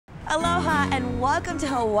Aloha and welcome to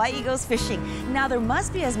Hawaii Goes Fishing. Now there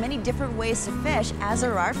must be as many different ways to fish as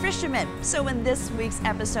there are fishermen. So in this week's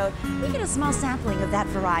episode, we get a small sampling of that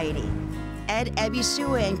variety. Ed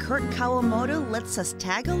Ebisui and Kurt Kawamoto lets us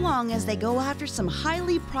tag along as they go after some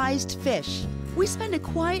highly prized fish. We spend a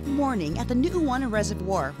quiet morning at the Nu'uanu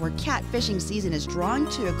Reservoir where catfishing season is drawing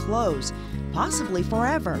to a close, possibly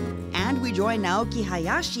forever. And we join Naoki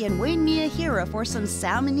Hayashi and Wayne Miyahira for some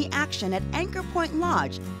salmon-y action at Anchor Point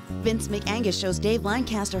Lodge. Vince McAngus shows Dave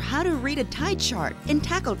Lancaster how to read a tide chart in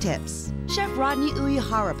Tackle Tips. Chef Rodney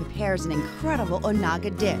Uehara prepares an incredible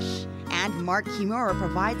onaga dish. And Mark Kimura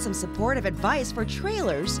provides some supportive advice for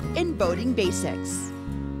trailers in boating basics.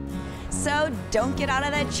 So don't get out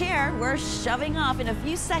of that chair. We're shoving off in a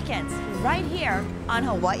few seconds, right here on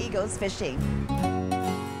Hawaii Goes Fishing.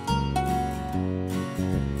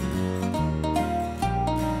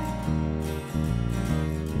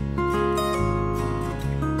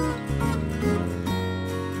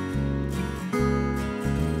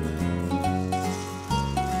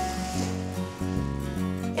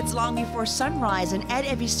 It's long before sunrise, and Ed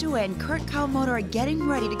Ebisui and Kurt Kawamoto are getting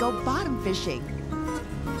ready to go bottom fishing.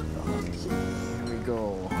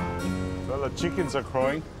 Go. So the chickens are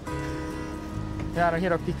crowing? Yeah, I don't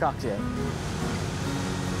hear the peacocks yet.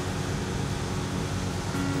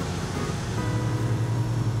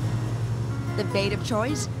 The bait of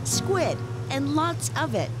choice? Squid, and lots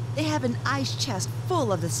of it. They have an ice chest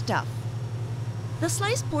full of the stuff. The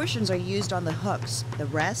sliced portions are used on the hooks. The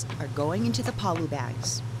rest are going into the palu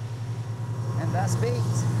bags. And that's bait.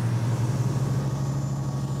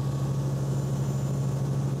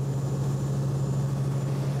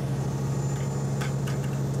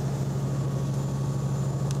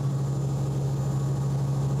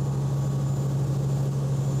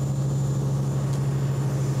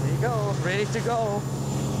 Go, ready to go.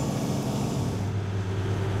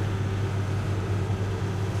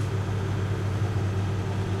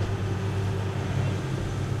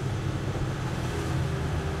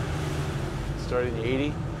 Starting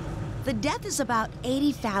 80. The depth is about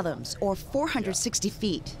 80 fathoms, or 460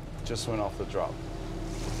 feet. Just went off the drop.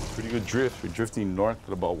 Pretty good drift. We're drifting north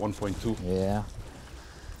at about 1.2. Yeah.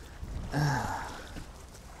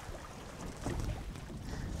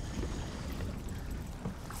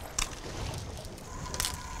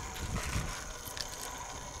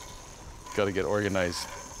 Got to get organized.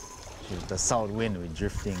 With the south wind, we're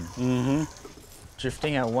drifting. Mm-hmm.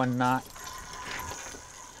 Drifting at 1 knot.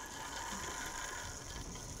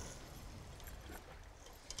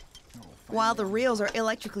 While the reels are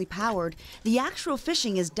electrically powered, the actual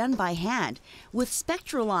fishing is done by hand. With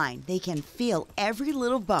Spectraline, they can feel every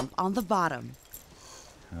little bump on the bottom.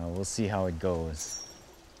 We'll see how it goes.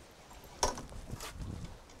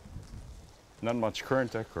 Not much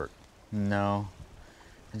current, Kurt? No.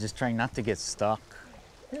 I'm just trying not to get stuck.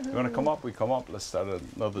 You want to come up? We come up. Let's start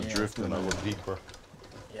another drift and I'll go deeper.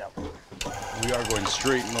 Yep. We are going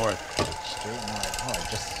straight north. Straight north. Oh,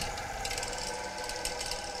 just...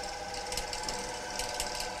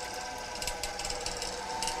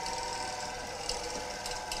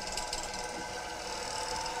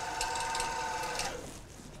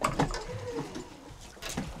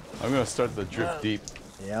 I'm going to start the drift deep.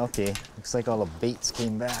 Yeah, okay. Looks like all the baits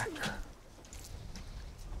came back.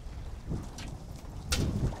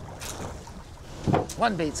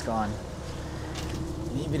 One bait's gone.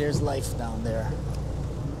 Maybe there's life down there.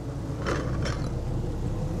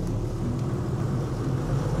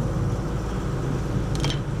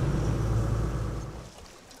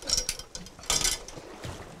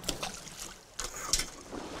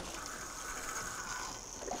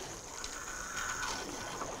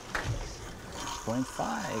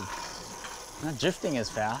 .5. Not drifting as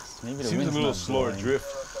fast. Maybe the Seems wind's a little not slower blowing. drift.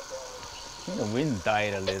 I think the wind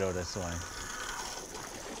died a little, that's why.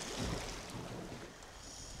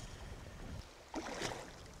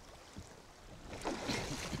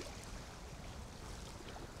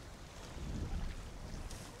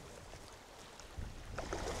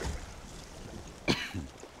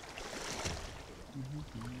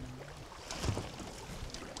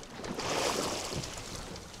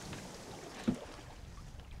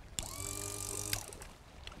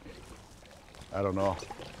 I don't know.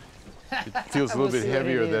 It feels a little bit see what it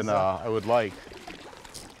heavier than is. I would like.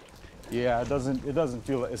 Yeah, it doesn't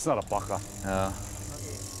feel, it's not a baka.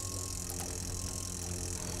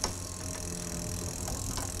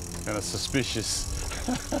 Kind of suspicious.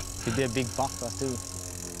 Could be a big baka too.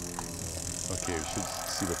 Okay, we should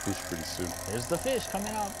see the fish pretty soon. There's the fish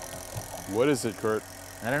coming up. What is it, Kurt?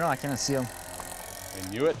 I don't know, I cannot see him. I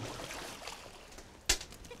knew it.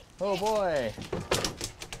 Oh boy.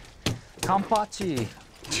 Kampachi.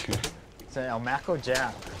 It's an Almaco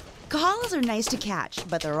jack. Kahalas are nice to catch,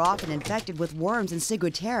 but they're often infected with worms and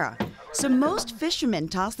ciguatera, so most fishermen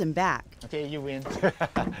toss them back. Okay, you win.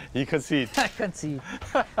 You concede. I concede.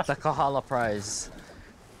 It's a Kahala prize.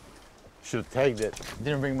 Should have tagged it.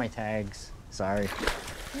 Didn't bring my tags. Sorry.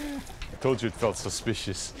 I told you it felt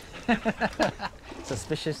suspicious.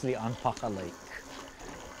 Suspiciously unpaka-like.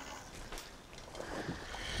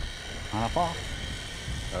 Hanapa.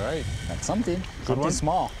 All right. That's something. Good Something one.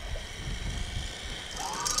 small.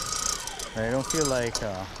 I don't feel like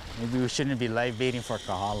maybe we shouldn't be live baiting for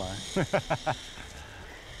Kahala.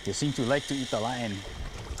 They seem to like to eat the line.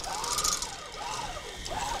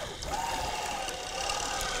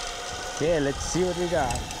 Okay, let's see what we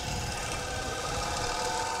got.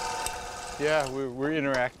 Yeah, we're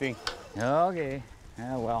interacting. Okay.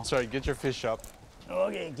 Yeah, well. Sorry, get your fish up.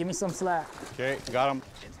 Okay, give me some slack. Okay, got him.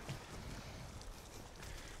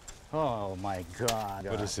 Oh my God.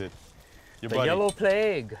 What is it? Your The buddy. yellow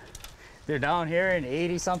plague. They're down here in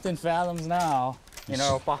 80-something fathoms now in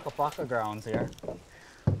our Paka grounds here.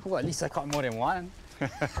 Oh, at least I caught more than one.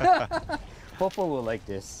 Popo will like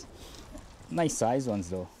this. Nice size ones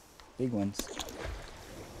though. Big ones.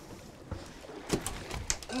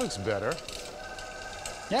 It looks better.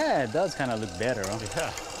 Yeah, it does kind of look better. Huh?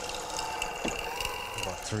 Yeah.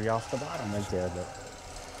 About 3 off the bottom right there, but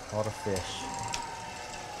a lot of fish.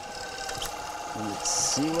 Let's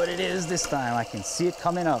see what it is this time. I can see it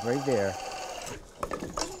coming up right there.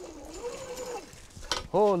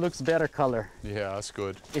 Oh, it looks better color. Yeah, that's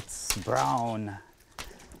good. It's brown.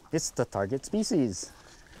 It's the target species.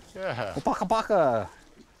 Yeah. Opaka.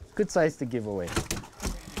 Good size to give away.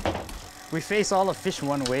 We face all the fish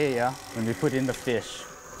one way, yeah, when we put in the fish.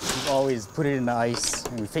 We always put it in the ice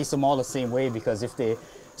and we face them all the same way because if they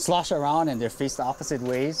slosh around and they're faced the opposite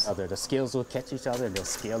ways, the scales will catch each other and they'll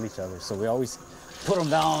scale each other. So we always put them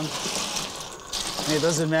down. And it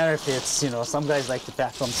doesn't matter if it's, some guys like to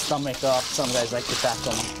pack them stomach up, some guys like to pack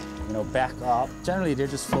them, back up. Generally, they're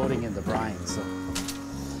just floating in the brine. So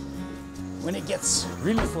when it gets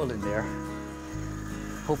really full in there,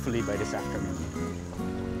 hopefully by this afternoon.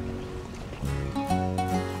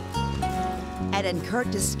 Ed and Kurt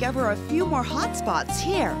discover a few more hot spots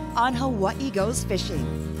here on Hawaii Goes Fishing.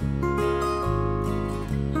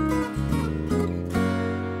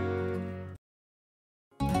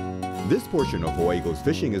 This portion of Hawaii Goes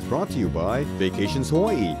Fishing is brought to you by Vacations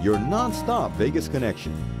Hawaii, your non-stop Vegas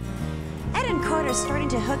connection. Ed and Kurt are starting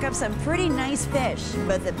to hook up some pretty nice fish,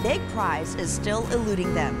 but the big prize is still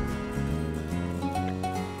eluding them.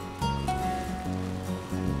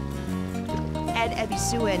 Ed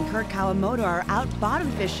Ebisui and Kurt Kawamoto are out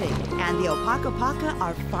bottom fishing, and the opaka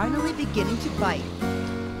are finally beginning to bite.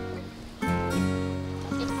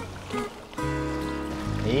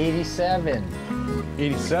 87.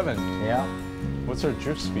 87. Yeah. What's our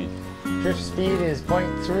drift speed? Drift speed is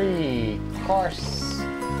 0.3. Course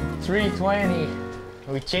 320.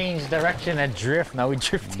 We changed direction at drift. Now we're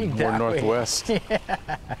drifting More that northwest. way.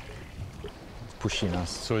 Yeah. Pushing us.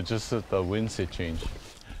 So it's just that the winds they change.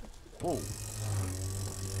 Oh.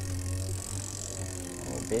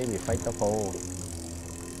 Oh baby, fight the pole.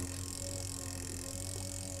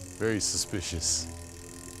 Very suspicious.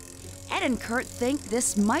 Ed and Kurt think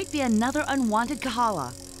this might be another unwanted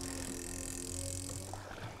kahala.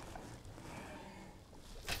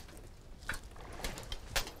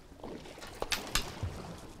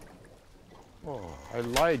 Oh, I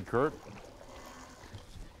lied, Kurt.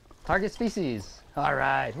 Target species. All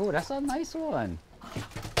right. Oh, that's a nice one.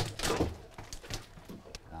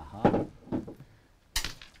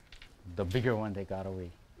 The bigger one they got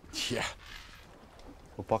away. Yeah.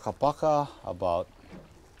 Opaka about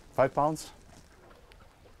 5 pounds.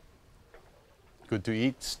 Good to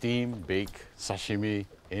eat, steam, bake, sashimi,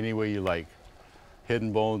 any way you like.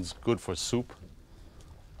 Hidden bones, good for soup.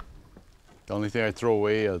 The only thing I throw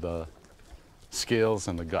away are the scales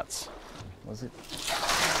and the guts. Was it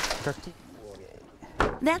turkey?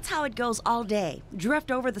 That's how it goes all day.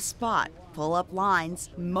 Drift over the spot, pull up lines,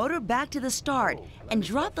 motor back to the start, and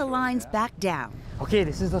drop the lines back down. Okay,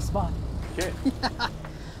 this is the spot. Okay.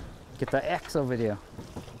 Get the X over there.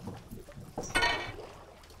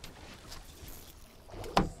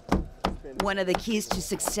 One of the keys to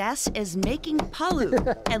success is making palu,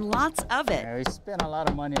 and lots of it. Yeah, we spend a lot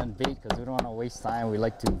of money on bait because we don't want to waste time. We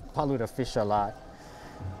like to palu the fish a lot.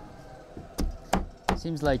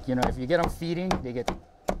 Seems like, if you get them feeding,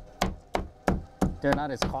 they're not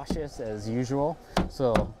as cautious as usual.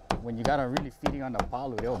 So when you got them really feeding on the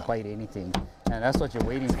palu, they'll bite anything. And that's what you're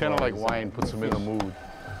waiting for. It's kind of like wine, puts them in the mood.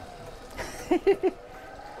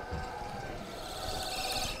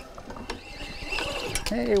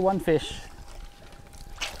 Hey, one fish.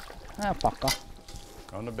 Ah, paka.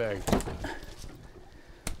 On the bag.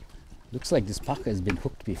 Looks like this paka has been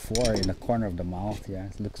hooked before in the corner of the mouth. Yeah,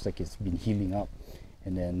 it looks like it's been healing up,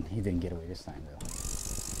 and then he didn't get away this time though.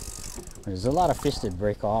 There's a lot of fish that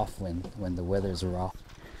break off when the weather's rough.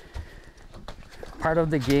 Part of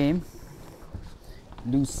the game.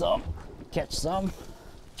 Lose some, catch some.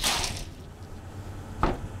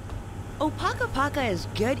 Opaka Paka is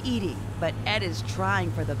good eating, but Ed is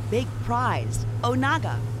trying for the big prize,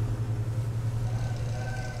 Onaga.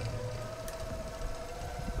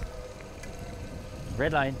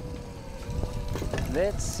 Red line.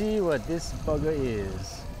 Let's see what this bugger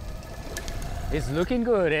is. It's looking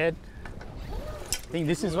good, Ed. I think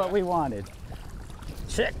this is what we wanted.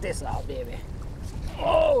 Check this out, baby.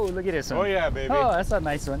 Oh, look at this one. Oh yeah, baby. Oh, that's a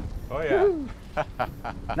nice one. Oh yeah.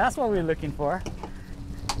 That's what we're looking for.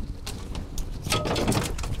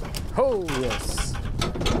 Oh, yes.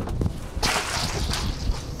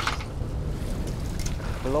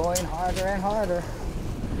 Blowing harder and harder.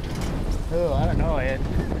 Oh, I don't know, Ed.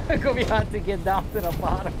 It's gonna be hard to get down to the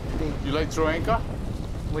bottom. You like throw anchor?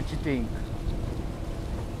 What you think?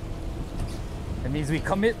 That means we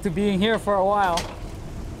commit to being here for a while.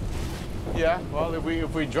 Yeah. Well,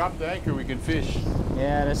 if we drop the anchor, we can fish.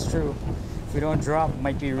 Yeah, that's true. If we don't drop, it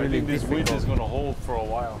might be really I think this difficult. wind is gonna hold for a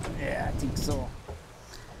while. Yeah, I think so.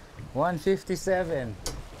 157.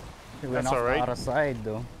 We went That's off all right. the other side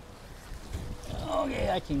though. Okay,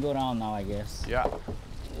 I can go down now, I guess. Yeah.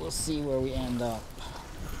 We'll see where we end up.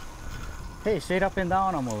 Hey, straight up and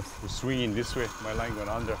down almost. We're swinging this way. My line went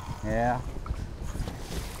under. Yeah.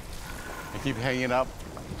 I keep hanging up.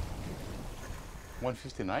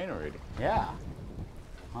 159 already. Yeah.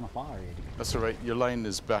 On a par already. That's all right. Your line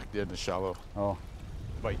is back there in the shallow. Oh,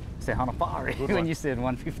 Bite. say on a par already Good when one. you said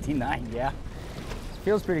 159. Yeah.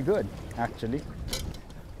 Feels pretty good, actually.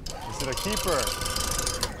 Is it a keeper?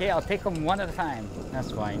 Okay, I'll take them one at a time.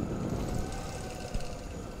 That's fine.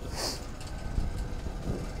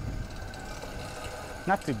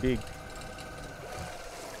 Not too big.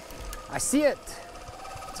 I see it.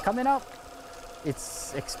 It's coming up.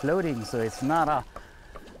 It's exploding, so it's not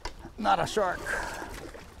a shark.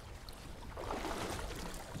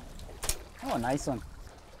 Oh, nice one.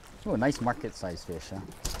 Oh, nice market-sized fish, huh?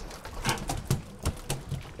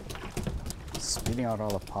 Spitting out all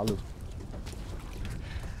the palu.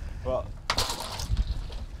 Well,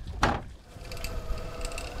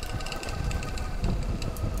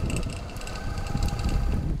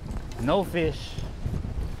 No fish.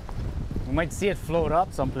 We might see it float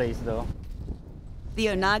up someplace though. The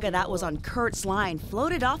Onaga that was on Kurt's line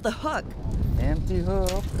floated off the hook. Empty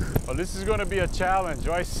hook. well, this is gonna be a challenge.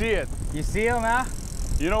 Oh, I see it. You see him, huh?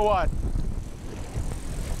 You know what?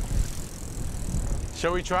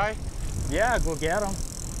 Shall we try? Yeah, go get him.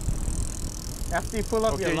 After you pull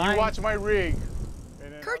up your Okay, line. you watch my rig.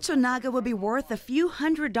 And then Kurt's Onaga will be worth a few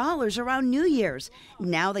 $100s around New Year's.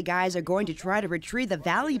 Now the guys are going to try to retrieve the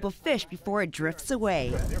valuable fish before it drifts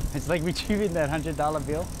away. It's like retrieving that $100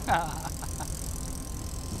 bill.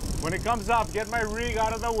 when it comes up, get my rig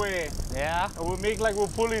out of the way. Yeah. And we'll make like we're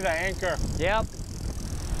pulling the anchor. Yep.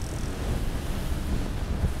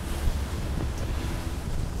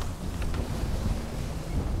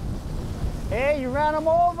 Hey, you ran him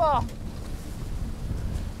over.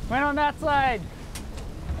 Went on that side.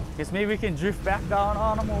 Guess maybe we can drift back down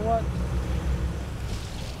on him or what?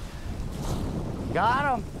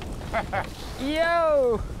 Got him.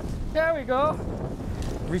 Yo, there we go.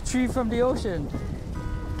 Retrieve from the ocean.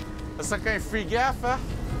 That's like a free gaff, huh?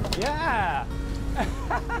 Yeah.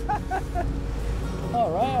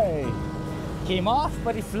 All right. Came off,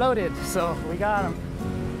 but he floated, so we got him.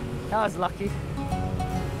 That was lucky.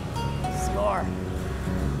 Score.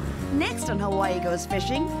 Next on Hawaii Goes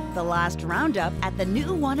Fishing, the last roundup at the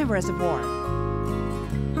Nu'uanu Reservoir.